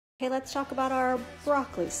Okay, let's talk about our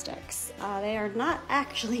broccoli sticks. They are not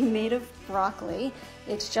actually made of broccoli.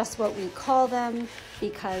 It's just what we call them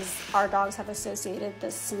because our dogs have associated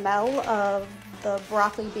the smell of the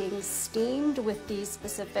broccoli being steamed with these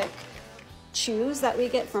specific chews that we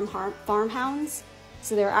get from farmhounds.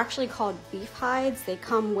 So they're actually called beef hides. They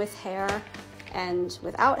come with hair, and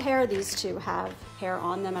without hair, these two have hair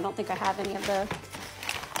on them. I don't think I have any of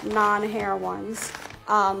the non-hair ones.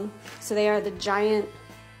 So they are the giant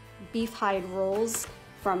beef hide rolls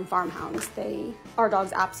from farmhounds. Our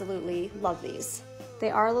dogs absolutely love these.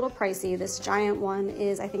 They are a little pricey. This giant one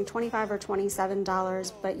is I think $25 or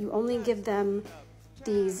 $27, but you only give them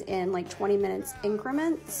these in like 20 minutes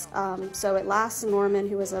increments. So it lasts Norman,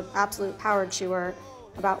 who is an absolute power chewer,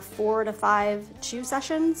 about 4 to 5 chew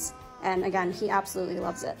sessions. And again, he absolutely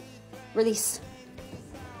loves it. Release.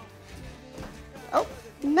 Oh,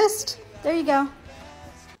 missed. There you go.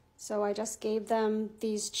 So I just gave them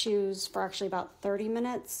these chews for actually about 30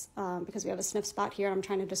 minutes because we have a sniff spot here and I'm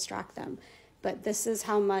trying to distract them. But this is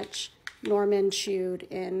how much Norman chewed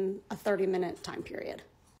in a 30-minute time period.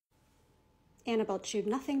 Annabelle chewed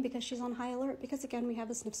nothing because she's on high alert because, again, we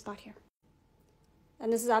have a sniff spot here.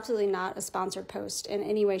 And this is absolutely not a sponsored post in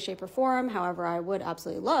any way, shape, or form. However, I would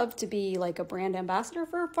absolutely love to be like a brand ambassador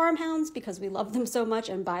for farmhounds because we love them so much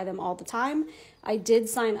and buy them all the time. I did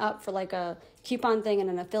sign up for like a coupon thing and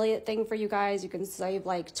an affiliate thing for you guys. You can save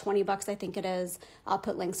like 20 bucks, I think it is. I'll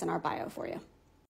put links in our bio for you.